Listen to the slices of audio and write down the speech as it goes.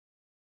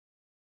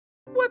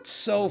What's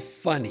so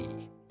funny?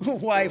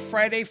 Why,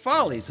 Friday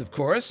Follies, of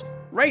course,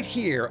 right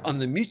here on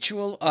the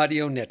Mutual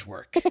Audio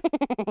Network.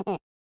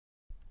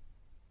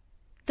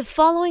 The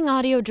following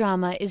audio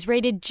drama is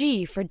rated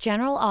G for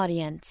general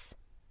audience.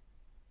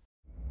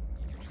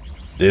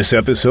 This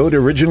episode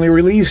originally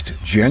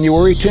released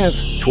January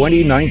 10th,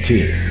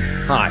 2019.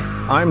 Hi,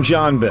 I'm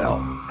John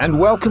Bell, and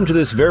welcome to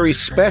this very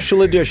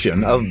special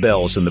edition of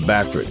Bells in the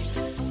Backford.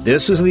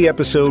 This is the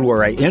episode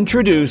where I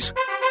introduce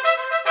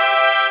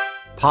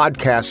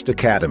Podcast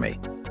Academy.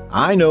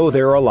 I know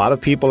there are a lot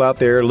of people out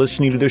there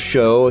listening to the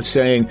show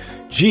saying,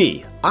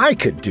 gee, I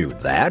could do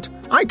that.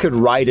 I could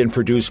write and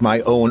produce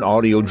my own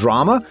audio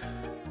drama.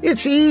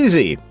 It's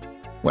easy.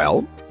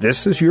 Well,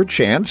 this is your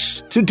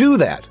chance to do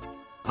that.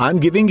 I'm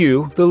giving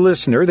you, the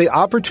listener, the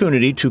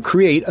opportunity to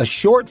create a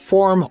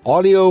short-form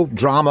audio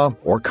drama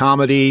or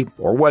comedy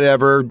or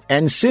whatever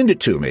and send it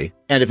to me.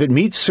 And if it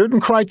meets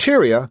certain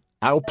criteria,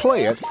 I'll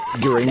play it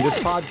during this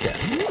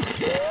podcast.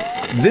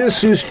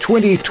 This is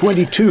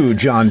 2022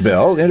 John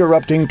Bell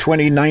interrupting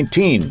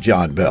 2019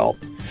 John Bell.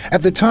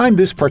 At the time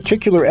this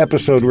particular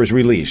episode was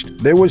released,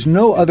 there was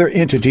no other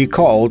entity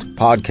called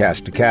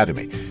Podcast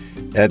Academy,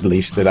 at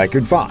least that I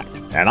could find,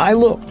 and I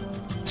looked.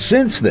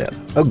 Since then,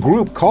 a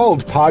group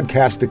called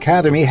Podcast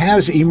Academy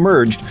has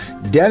emerged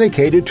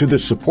dedicated to the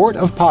support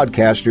of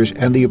podcasters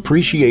and the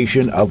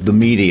appreciation of the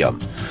medium.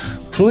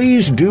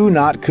 Please do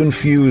not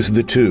confuse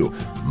the two.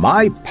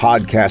 My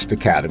Podcast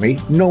Academy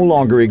no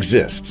longer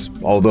exists,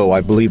 although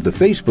I believe the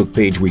Facebook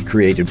page we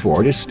created for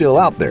it is still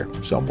out there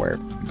somewhere.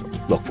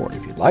 Look for it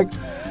if you'd like.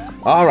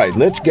 All right,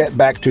 let's get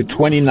back to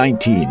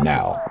 2019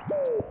 now.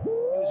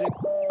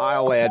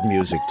 I'll add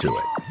music to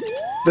it.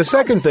 The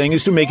second thing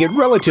is to make it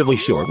relatively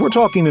short. We're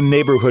talking the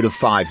neighborhood of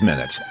 5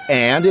 minutes.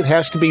 And it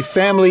has to be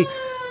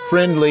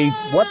family-friendly.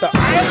 What the...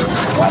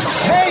 What?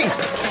 Hey!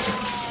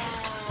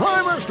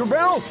 Hi, Mr.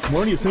 Bell.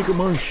 What do you think of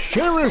my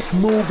sheriff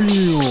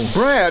mobile?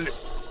 Brad,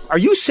 are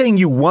you saying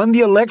you won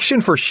the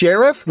election for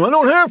sheriff? I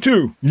don't have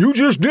to. You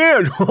just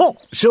did.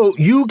 So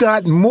you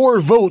got more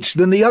votes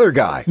than the other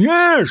guy?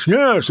 Yes,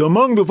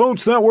 among the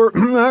votes that were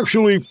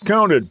actually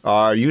counted.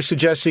 Are you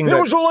suggesting that...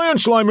 It was a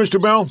landslide,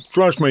 Mr. Bell.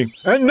 Trust me.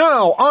 And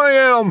now I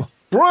am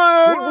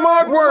Brad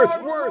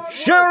Motworth,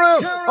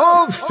 Sheriff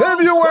of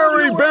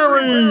February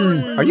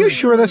Berry. Are you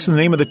sure that's the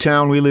name of the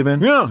town we live in?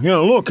 Yeah,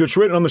 look, it's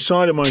written on the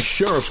side of my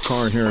sheriff's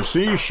card here.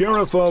 See,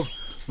 Sheriff of...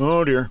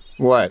 Oh, dear.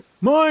 What?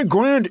 My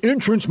grand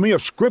entrance may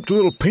have scraped a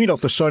little paint off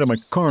the side of my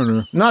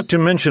car. Not to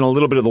mention a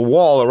little bit of the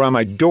wall around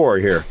my door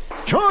here.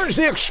 Charge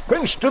the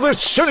expense to the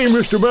city,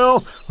 Mr.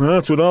 Bell.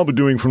 That's what I'll be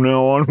doing from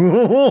now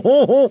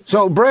on.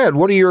 So, Brad,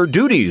 what are your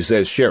duties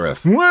as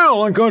sheriff?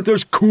 Well, I got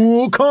this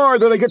cool car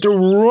that I get to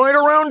ride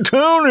around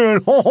town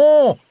in.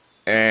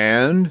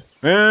 And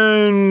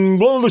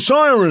blow the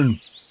siren.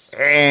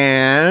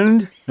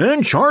 And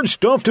charge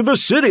stuff to the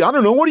city. I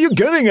don't know. What are you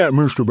getting at,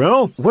 Mr.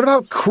 Bell? What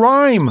about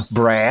crime,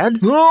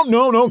 Brad?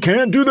 No.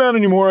 Can't do that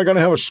anymore. I gotta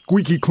have a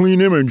squeaky clean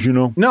image, you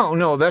know.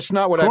 No, that's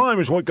not what Crime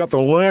is what got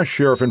the last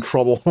sheriff in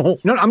trouble.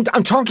 No,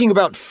 I'm talking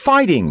about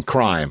fighting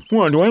crime.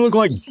 What, do I look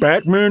like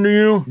Batman to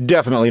you?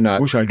 Definitely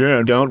not. Wish I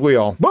did. Don't we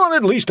all? But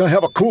at least I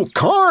have a cool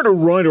car to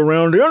ride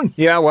around in.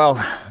 Yeah, well,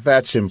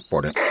 that's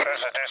important. This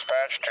is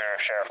dispatch to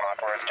Sheriff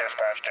Motworth.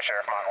 Dispatch to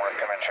Sheriff Motworth.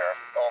 Come in, Sheriff.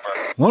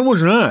 Over. What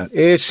was that?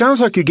 It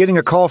sounds like you're getting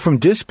a call from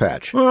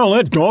dispatch. Well,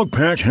 let Dog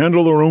Patch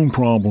handle their own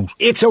problems.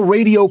 It's a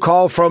radio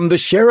call from the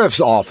sheriff's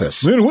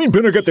office. Then we'd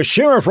better get the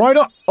sheriff right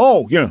up.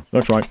 Oh, yeah,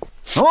 that's right.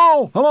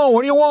 Hello,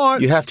 what do you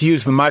want? You have to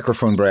use the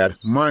microphone, Brad.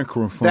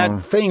 Microphone?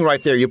 That thing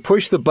right there. You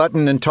push the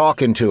button and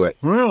talk into it.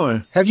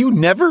 Really? Have you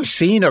never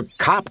seen a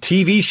cop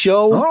TV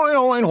show?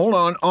 All right, hold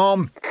on.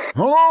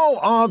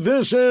 Hello,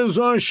 this is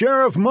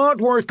Sheriff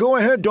Motworth. Go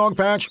ahead, Dog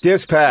Patch.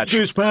 Dispatch.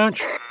 There's a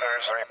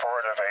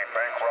report of a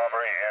bank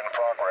robbery in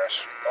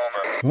progress.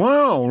 Over.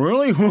 Wow,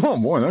 really? Oh,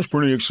 boy, that's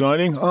pretty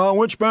exciting.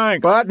 Which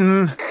bank?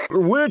 Button.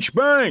 Which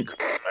bank? The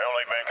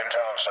only bank in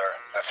town, sir.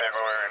 The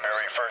February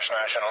Berry First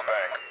National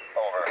Bank.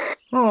 Over.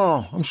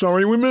 Oh, I'm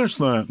sorry we missed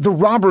that. The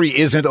robbery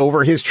isn't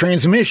over. His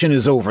transmission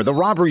is over. The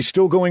robbery's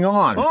still going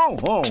on. Oh,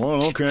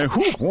 well, okay.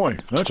 Whew, boy,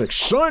 that's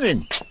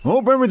exciting.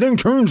 Hope everything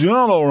turns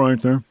out all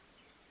right there.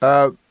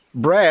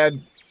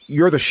 Brad,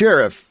 you're the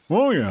sheriff.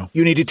 Oh, yeah.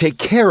 You need to take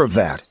care of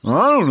that.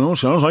 I don't know.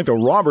 Sounds like the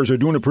robbers are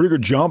doing a pretty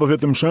good job of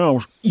it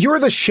themselves. You're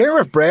the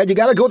sheriff, Brad. You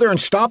gotta go there and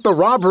stop the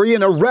robbery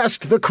and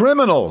arrest the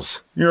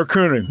criminals. You're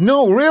kidding.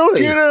 No,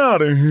 really. Get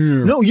out of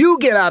here. No, you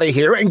get out of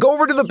here and go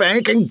over to the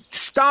bank and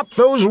stop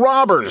those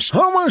robbers.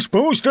 How am I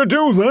supposed to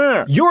do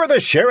that? You're the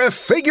sheriff.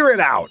 Figure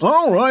it out.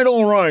 All right.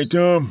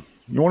 You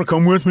want to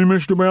come with me,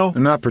 Mr. Bell?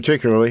 Not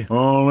particularly.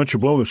 I'll let you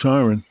blow the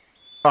siren.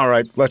 All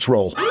right, let's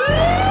roll.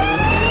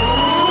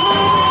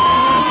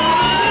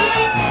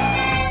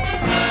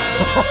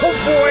 Oh,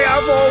 boy,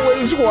 I've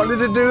always wanted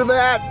to do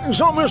that.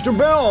 So, Mr.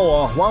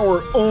 Bell, while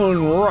we're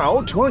en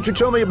route, why don't you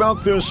tell me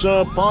about this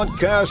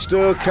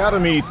Podcast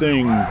Academy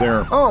thing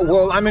there? Oh,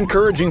 well, I'm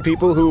encouraging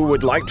people who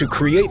would like to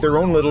create their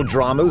own little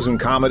dramas and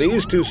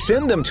comedies to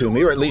send them to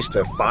me, or at least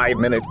a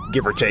 5-minute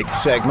give-or-take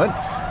segment.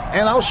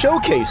 and I'll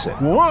showcase it.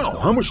 Wow,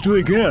 how much do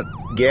they get?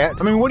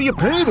 Get? I mean, what do you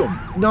pay them?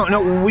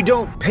 No, we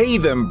don't pay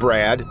them,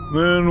 Brad.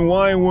 Then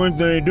why would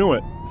they do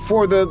it?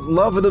 For the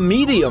love of the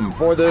medium,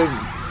 for the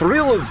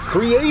thrill of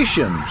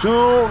creation.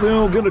 So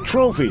they'll get a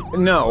trophy?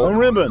 No. A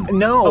ribbon?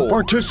 No. A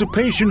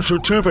participation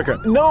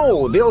certificate?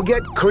 No, they'll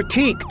get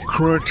critiqued.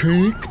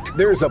 Critiqued?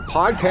 There's a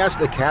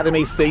Podcast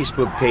Academy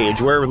Facebook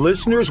page where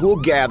listeners will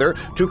gather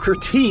to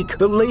critique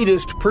the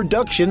latest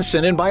production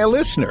sent in by a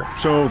listener.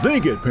 So they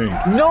get paid?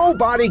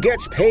 Nobody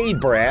gets paid,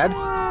 Brad.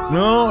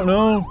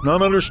 No,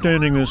 not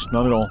understanding this,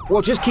 not at all.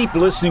 Well, just keep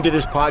listening to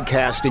this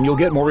podcast and you'll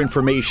get more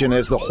information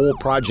as the whole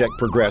project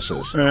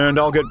progresses. And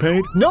I'll get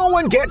paid? No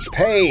one gets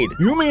paid.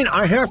 You mean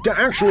I have to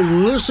actually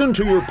listen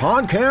to your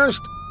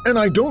podcast and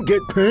I don't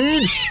get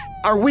paid?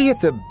 Are we at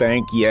the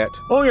bank yet?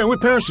 Oh yeah, we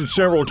passed it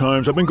several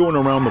times. I've been going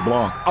around the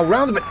block.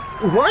 Around the...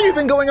 Why have you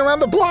been going around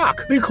the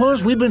block?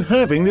 Because we've been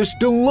having this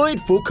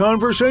delightful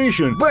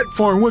conversation, but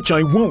for which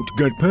I won't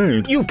get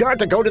paid. You've got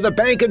to go to the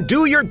bank and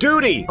do your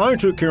duty. I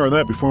took care of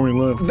that before we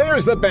left.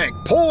 There's the bank.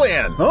 Pull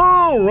in.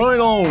 All right.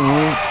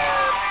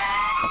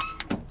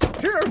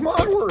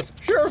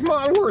 Sheriff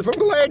Monworth, I'm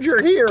glad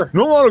you're here.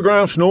 No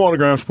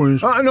autographs,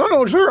 please.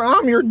 No, sir,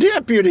 I'm your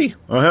deputy.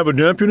 I have a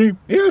deputy?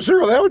 Yes,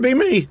 sir, that would be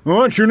me.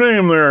 What's your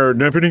name there,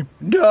 deputy?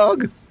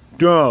 Doug.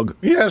 Doug?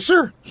 Yes,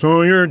 sir.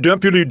 So you're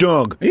Deputy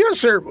Doug? Yes,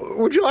 sir.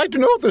 Would you like to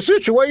know what the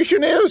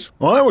situation is?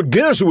 Well, I would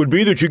guess it would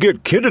be that you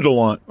get kidded a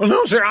lot. Well,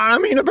 no, sir, I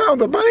mean about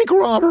the bank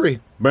robbery.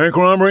 Bank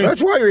robbery?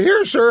 That's why you're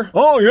here, sir.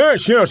 Oh,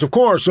 yes, of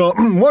course.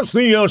 What's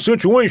the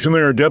situation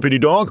there, Deputy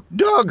Dog?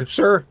 Doug,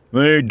 sir.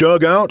 They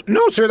dug out?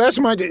 No, sir, that's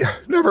my...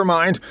 Never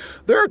mind.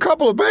 There are a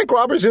couple of bank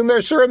robbers in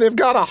there, sir, and they've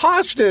got a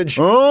hostage.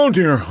 Oh,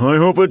 dear. I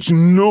hope it's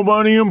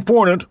nobody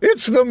important.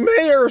 It's the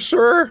mayor,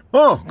 sir.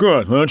 Oh,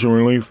 good. That's a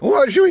relief.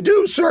 What should we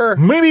do, sir?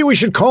 Maybe we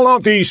should call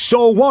out the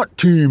So What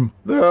team.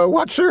 The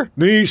what, sir?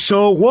 The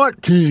So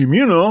What team,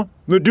 you know.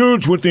 The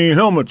dudes with the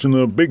helmets and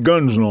the big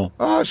guns and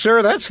all.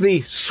 Sir, that's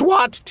the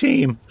SWAT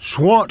team.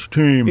 SWAT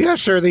team?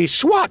 Yes, sir, the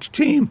SWAT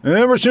team.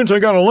 Ever since I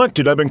got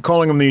elected, I've been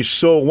calling them the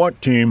So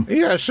What team.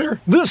 Yes, sir.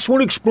 This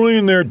would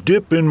explain their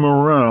dip in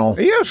morale.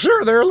 Yes,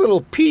 sir, they're a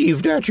little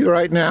peeved at you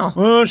right now.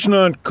 Let's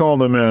not call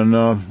them in.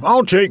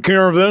 I'll take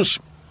care of this.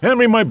 Hand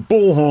me my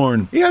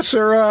bullhorn. Yes,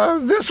 sir.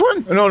 This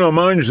one? No,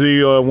 mine's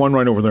the one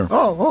right over there.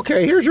 Oh,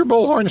 okay. Here's your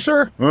bullhorn,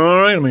 sir. All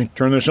right, let me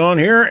turn this on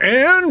here,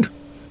 and...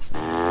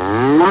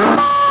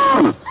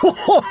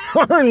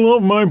 I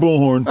love my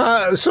bullhorn.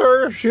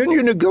 Sir, shouldn't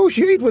you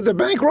negotiate with the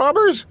bank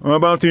robbers?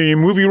 About the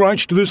movie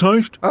rights to this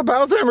heist?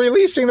 About them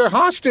releasing their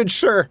hostage,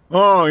 sir.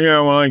 Oh, yeah,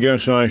 well, I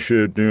guess I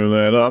should do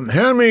that.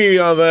 Hand me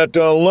that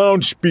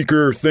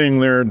loudspeaker thing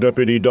there,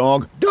 Deputy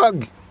Dog.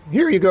 Doug,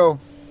 here you go.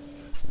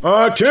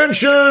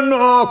 Attention,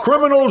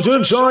 criminals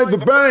inside the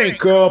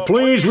bank.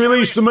 Please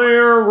release the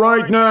mayor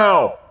right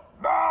now.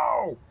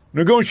 No!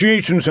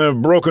 Negotiations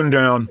have broken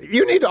down.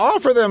 You need to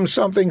offer them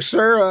something,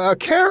 sir. A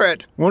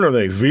carrot. What are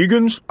they,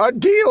 vegans? A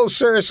deal,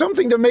 sir.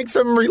 Something to make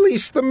them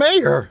release the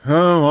mayor.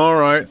 Oh, all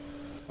right.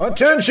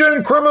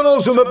 Attention,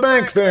 criminals in the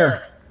bank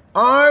there.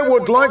 I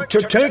would like to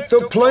take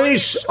the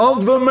place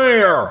of the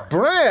mayor.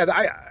 Brad,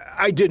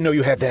 I didn't know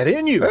you had that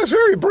in you. That's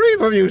very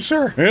brave of you,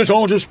 sir. It's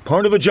all just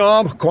part of the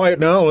job. Quiet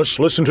now. Let's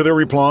listen to their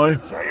reply.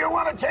 So you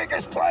want to take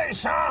his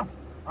place, huh?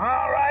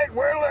 All right,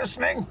 we're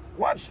listening.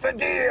 What's the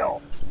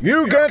deal?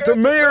 You got the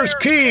mayor's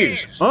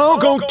keys. I'll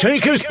go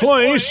take his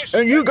place,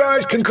 and you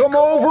guys can come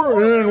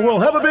over, and we'll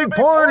have a big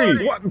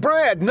party. What,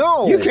 Brad,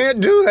 no. You can't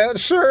do that,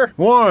 sir.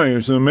 Why?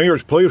 Is the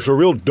mayor's place a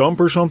real dump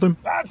or something?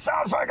 That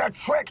sounds like a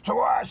trick to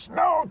us.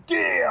 No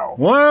deal.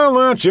 Well,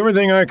 that's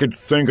everything I could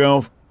think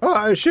of.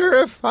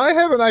 Sheriff, I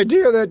have an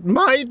idea that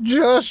might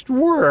just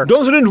work.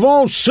 Does it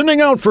involve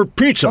sending out for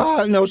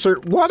pizza? No, sir.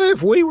 What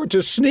if we were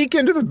to sneak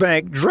into the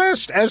bank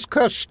dressed as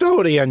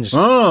custodians?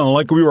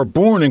 Like we were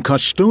born in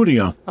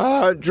Custodia.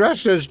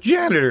 Dressed as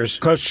janitors.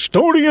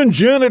 Custodian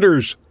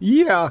janitors?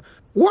 Yeah.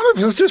 One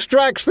of us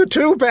distracts the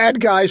two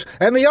bad guys,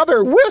 and the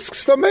other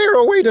whisks the mayor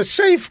away to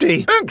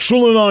safety.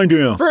 Excellent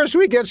idea. First,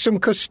 we get some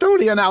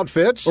custodian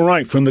outfits.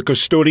 Right, from the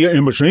Custodia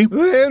Embassy.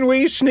 Then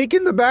we sneak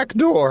in the back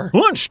door.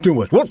 Let's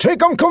do it. We'll take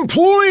them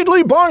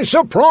completely by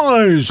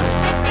surprise.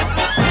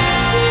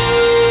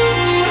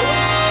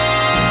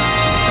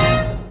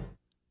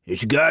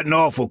 It's gotten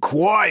awful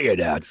quiet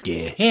out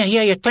there. Yeah,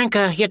 you think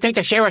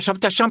the sheriff's up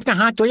to something,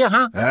 huh? Do you,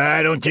 huh?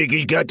 I don't think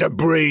he's got the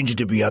brains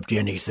to be up to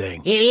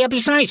anything. Yeah,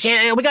 besides,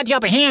 we got the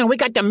upper hand. We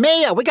got the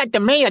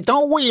mayor,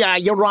 don't we,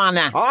 Your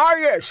Honor?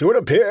 Yes, it would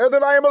appear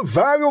that I am a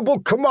valuable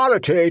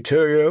commodity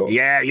to you.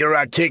 Yeah, you're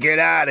a ticket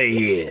out of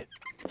here.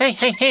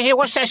 Hey,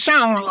 what's that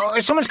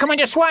sound? Someone's coming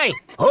this way.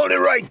 Hold it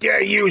right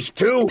there, you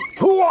two.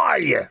 Who are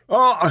you?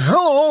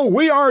 Hello,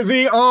 we are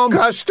the,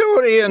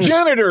 custodians.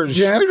 Janitors.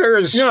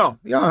 Janitors.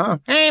 Yeah.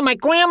 Hey, my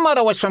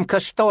grandmother was from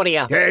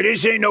Custodia. Hey,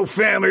 this ain't no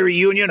family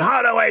reunion.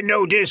 How do I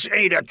know this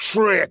ain't a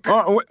trick?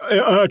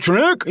 A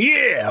trick?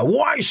 Yeah,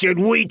 why should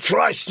we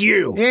trust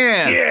you?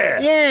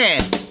 Yeah.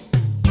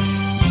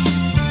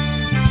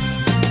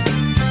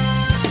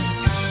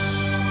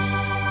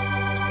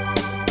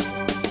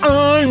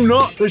 I'm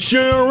not the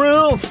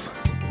sheriff.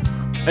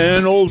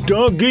 And old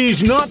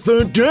Dougie's not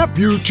the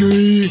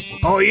deputy.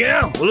 Oh,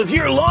 yeah? Well, if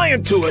you're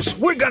lying to us,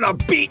 we're gonna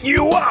beat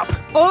you up.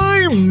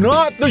 I'm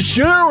not the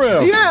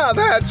sheriff. Yeah,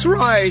 that's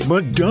right.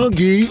 But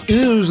Dougie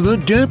is the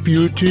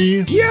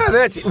deputy. Yeah,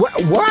 that's...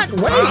 What?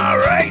 Wait. All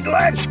right,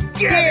 let's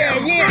get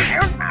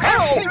him.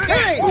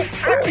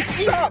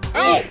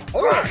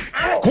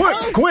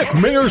 Quick,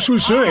 Mayor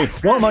Soucy.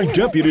 While my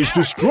deputy's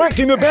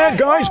distracting the bad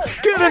guys,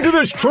 get into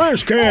this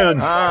trash can.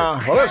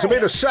 Well, this will be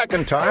the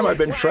second time I've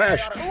been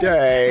trashed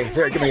today.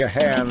 Here, give me a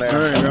hand there.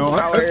 There you go.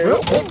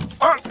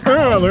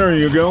 Yeah, there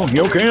you go.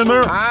 You okay in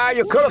there?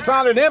 You could have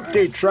found an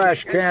empty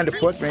trash can to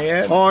put me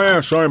in. Oh, yeah,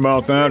 sorry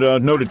about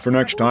that. Noted for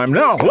next time.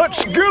 Now,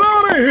 let's get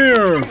out of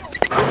here.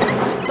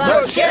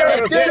 The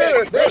sheriff did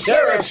it! The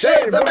sheriff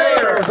saved the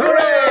mayor!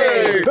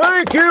 Hooray!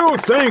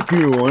 Thank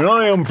you, and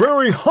I am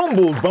very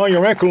humbled by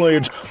your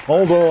accolades,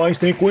 although I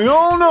think we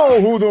all know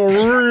who the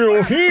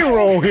real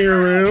hero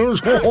here is.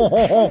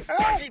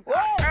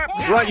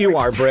 Right you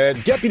are,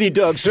 Brad. Deputy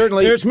Doug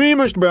certainly... It's me,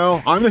 Mr.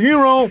 Bell. I'm the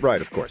hero.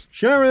 Right, of course.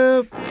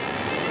 Sheriff.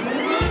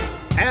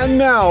 And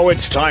now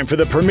it's time for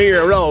the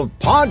premiere of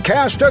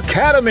Podcast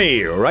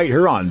Academy, right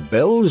here on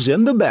Bells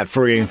in the Bat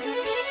Free.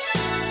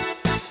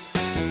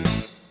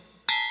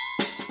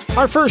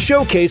 Our first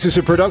showcase is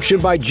a production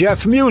by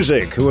Jeff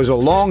Music, who is a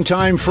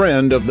longtime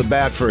friend of the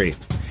Bat Free.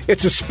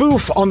 It's a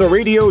spoof on the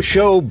radio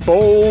show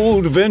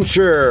Bold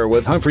Venture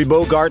with Humphrey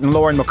Bogart and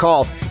Lauren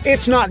Bacall.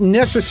 It's not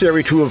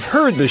necessary to have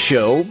heard the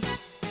show,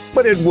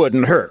 but it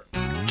wouldn't hurt.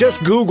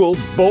 Just Google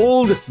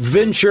Bold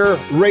Venture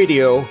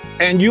Radio,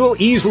 and you'll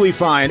easily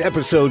find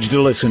episodes to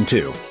listen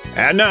to.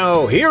 And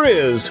now, here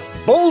is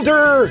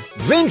Boulder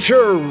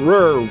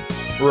Venturer.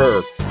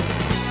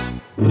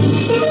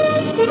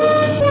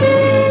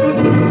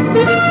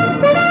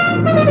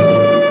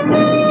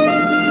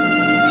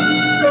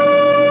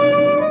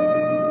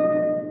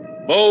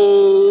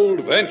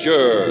 Bold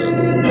Venture.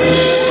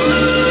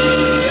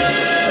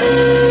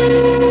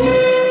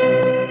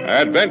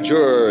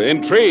 Adventure,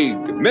 intrigue,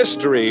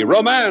 mystery,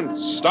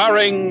 romance,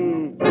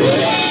 starring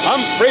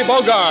Humphrey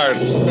Bogart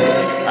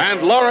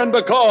and Lauren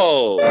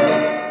Bacall.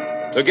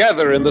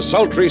 Together in the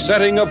sultry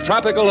setting of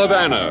tropical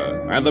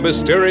Havana and the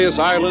mysterious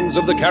islands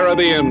of the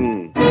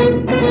Caribbean.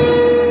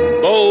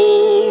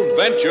 Bold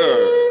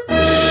Venture.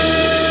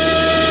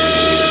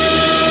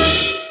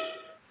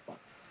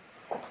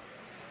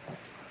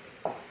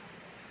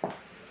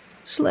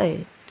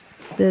 Slade,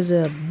 there's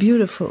a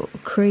beautiful,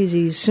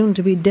 crazy,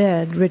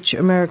 soon-to-be-dead, rich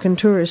American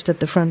tourist at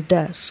the front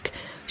desk.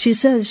 She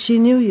says she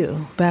knew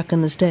you back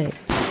in the States.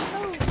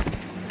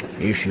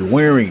 Is she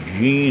wearing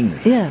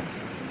jeans? Yes.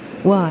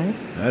 Why?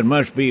 That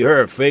must be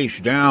her face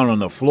down on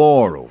the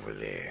floor over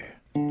there.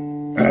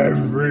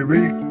 Every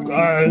week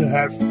I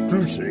have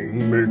to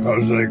sing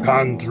because I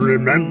can't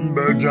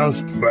remember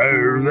just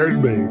where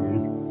they've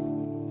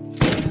been.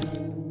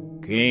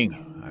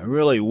 King, I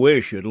really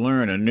wish you'd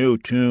learn a new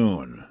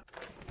tune.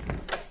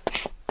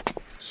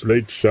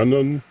 Slade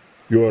Shannon,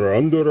 you are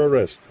under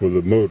arrest for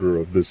the murder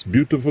of this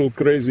beautiful,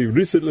 crazy,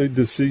 recently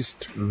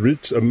deceased,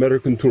 rich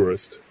American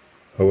tourist.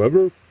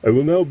 However, I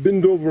will now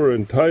bend over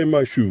and tie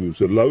my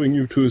shoes, allowing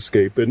you to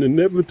escape and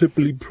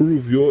inevitably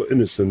prove your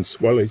innocence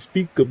while I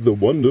speak of the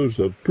wonders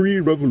of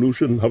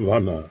pre-revolution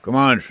Havana. Come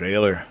on,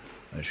 sailor.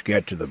 Let's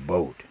get to the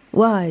boat.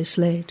 Why,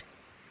 Slade?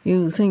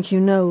 You think you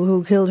know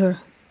who killed her?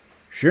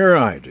 Sure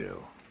I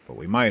do. But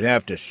we might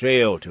have to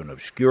sail to an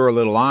obscure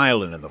little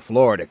island in the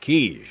Florida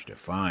Keys to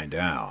find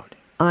out.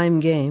 I'm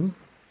game.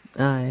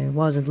 I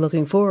wasn't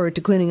looking forward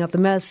to cleaning up the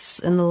mess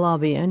in the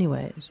lobby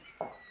anyways.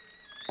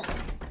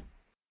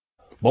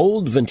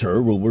 Bold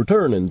Venture will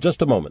return in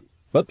just a moment.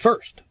 But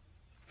first,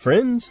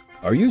 friends,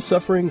 are you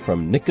suffering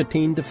from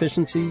nicotine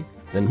deficiency?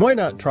 Then why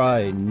not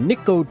try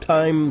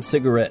Nicotime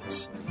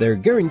cigarettes? They're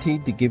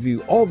guaranteed to give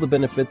you all the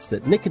benefits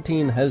that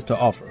nicotine has to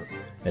offer.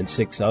 And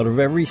 6 out of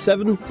every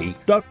 70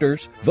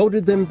 doctors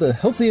voted them the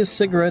healthiest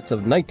cigarettes of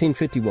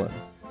 1951.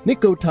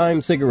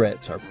 Nicotime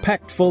cigarettes are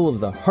packed full of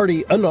the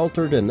hearty,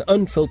 unaltered, and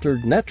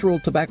unfiltered natural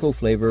tobacco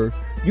flavor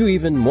you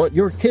even want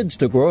your kids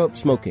to grow up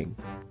smoking.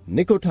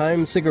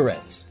 Nicotime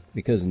cigarettes,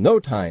 because no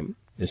time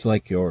is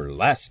like your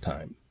last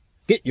time.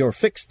 Get your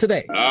fix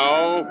today.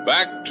 Now,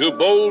 back to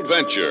Bold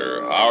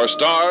Venture. Our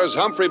stars,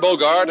 Humphrey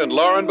Bogart and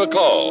Lauren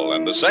Bacall,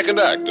 and the second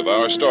act of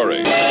our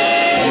story.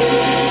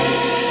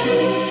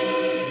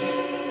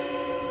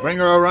 Bring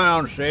her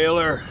around,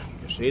 sailor.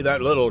 You see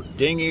that little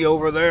dinghy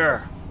over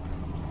there?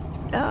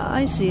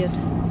 I see it.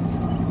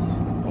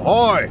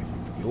 Ahoy!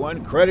 You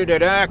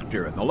uncredited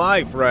actor in the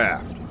life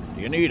raft.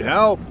 Do you need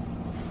help?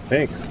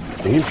 Thanks.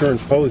 The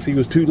insurance policy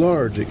was too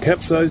large. It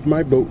capsized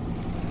my boat.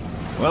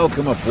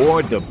 Welcome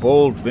aboard the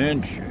Bold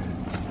Venture.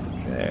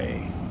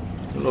 Say,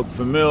 you look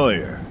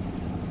familiar.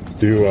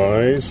 Do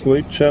I,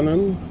 Slade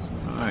Shannon?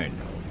 I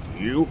know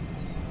you.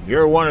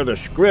 You're one of the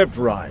script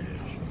writers.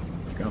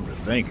 Come to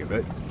think of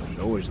it,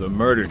 so is the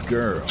murdered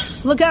girl.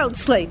 Look out,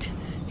 Slate.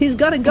 He's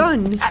got a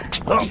gun.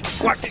 Oh,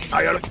 what?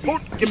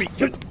 Give me.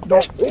 No.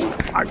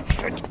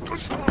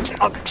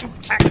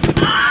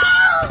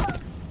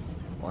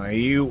 Why,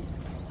 you...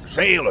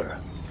 Sailor,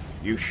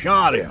 you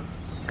shot him.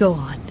 Go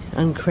on,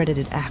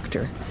 uncredited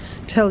actor.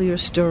 Tell your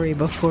story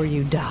before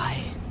you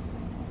die.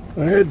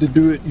 I had to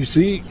do it, you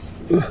see.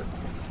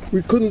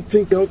 We couldn't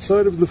think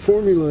outside of the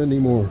formula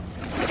anymore.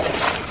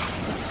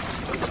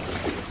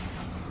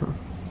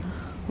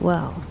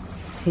 Well,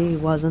 he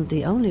wasn't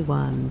the only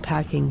one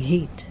packing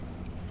heat,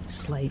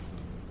 Slate.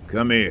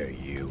 Come here,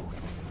 you.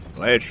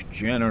 Let's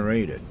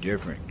generate a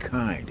different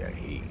kind of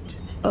heat.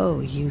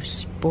 Oh, you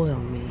spoil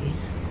me.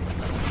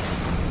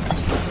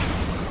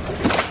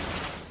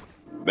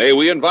 May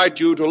we invite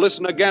you to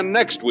listen again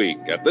next week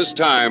at this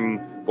time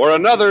for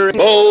another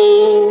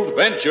Bold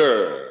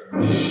Venture.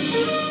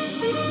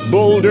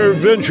 Bolder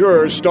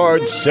Venture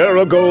starred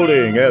Sarah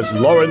Golding as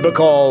Lauren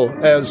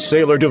Bacall as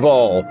Sailor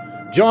Duvall,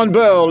 John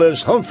Bell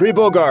as Humphrey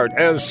Bogart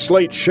as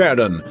Slate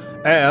Shannon,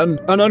 and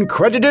an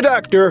uncredited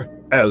actor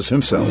as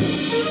himself.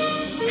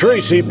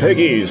 Tracy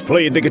Peggies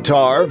played the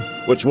guitar,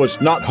 which was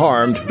not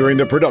harmed during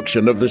the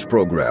production of this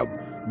program.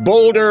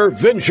 Bolder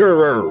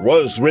Venturer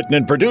was written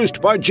and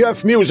produced by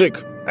Jeff Music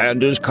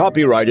and is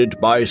copyrighted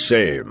by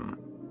Same.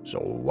 So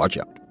watch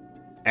out.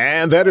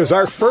 And that is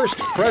our first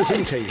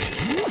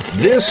presentation.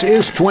 This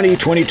is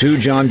 2022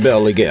 John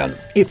Bell again.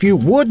 If you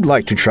would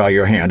like to try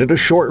your hand at a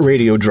short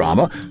radio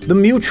drama, the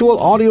Mutual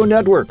Audio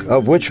Network,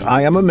 of which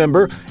I am a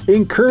member,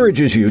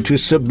 encourages you to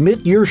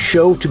submit your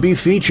show to be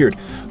featured.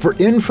 For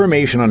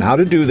information on how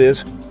to do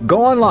this,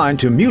 go online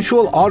to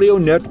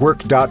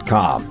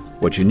mutualaudionetwork.com.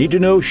 What you need to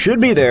know should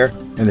be there,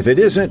 and if it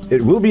isn't,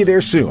 it will be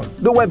there soon.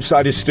 The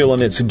website is still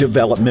in its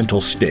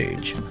developmental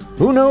stage.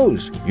 Who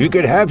knows? You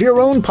could have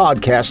your own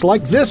podcast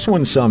like this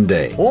one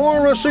someday.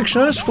 Or a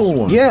successful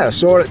one.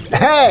 Yes, or...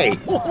 Hey!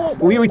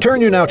 We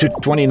return you now to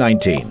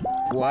 2019.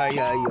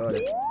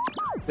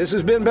 This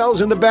has been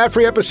Bells in the Bat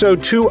Free,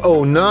 episode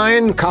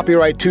 209,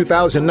 copyright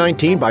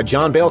 2019 by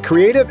John Bell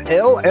Creative,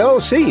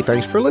 LLC.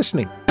 Thanks for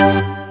listening.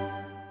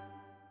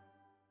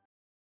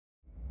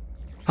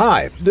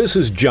 Hi, this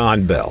is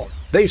John Bell.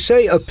 They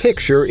say a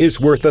picture is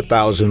worth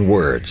 1,000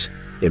 words.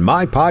 In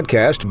my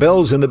podcast,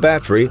 Bells in the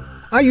Bat Free,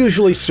 I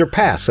usually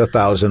surpass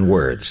 1,000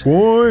 words.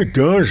 Boy,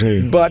 does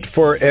he. But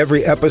for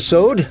every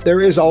episode,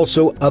 there is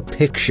also a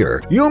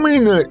picture. You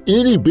mean that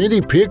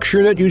itty-bitty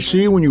picture that you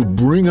see when you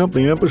bring up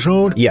the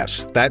episode?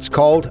 Yes, that's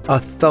called a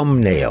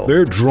thumbnail.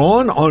 They're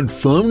drawn on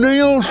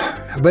thumbnails?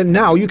 But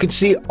now you can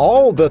see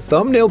all the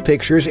thumbnail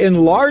pictures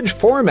in large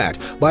format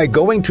by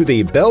going to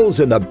the Bells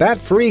in the Bat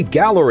Free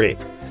gallery.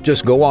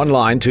 Just go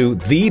online to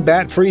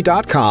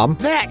thebatfree.com.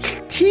 That's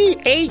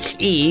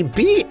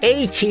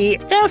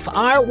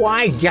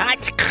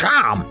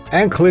TheBatFry.com.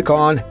 And click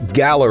on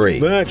Gallery.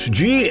 That's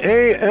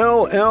Gally.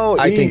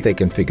 I think they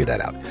can figure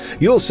that out.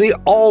 You'll see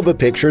all the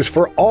pictures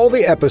for all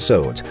the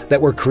episodes that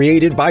were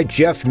created by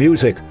Jeff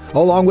Music,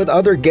 along with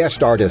other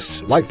guest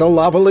artists like the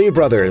Lavalley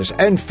Brothers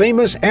and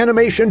famous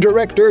animation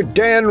director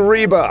Dan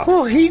Reba.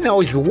 Oh, he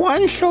knows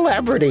one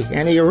celebrity,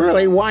 and he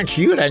really wants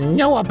you to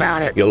know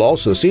about it. You'll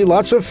also see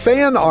lots of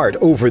fan art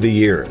over the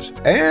years,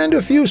 and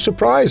a few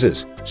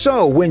surprises.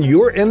 So when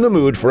you're in the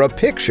mood for a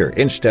picture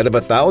instead of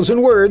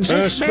 1,000 words,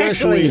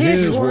 especially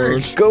his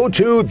words, go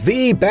to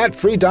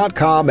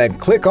thebatfree.com and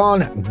click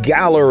on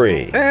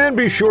Gallery. And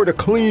be sure to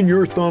clean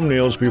your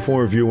thumbnails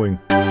before viewing.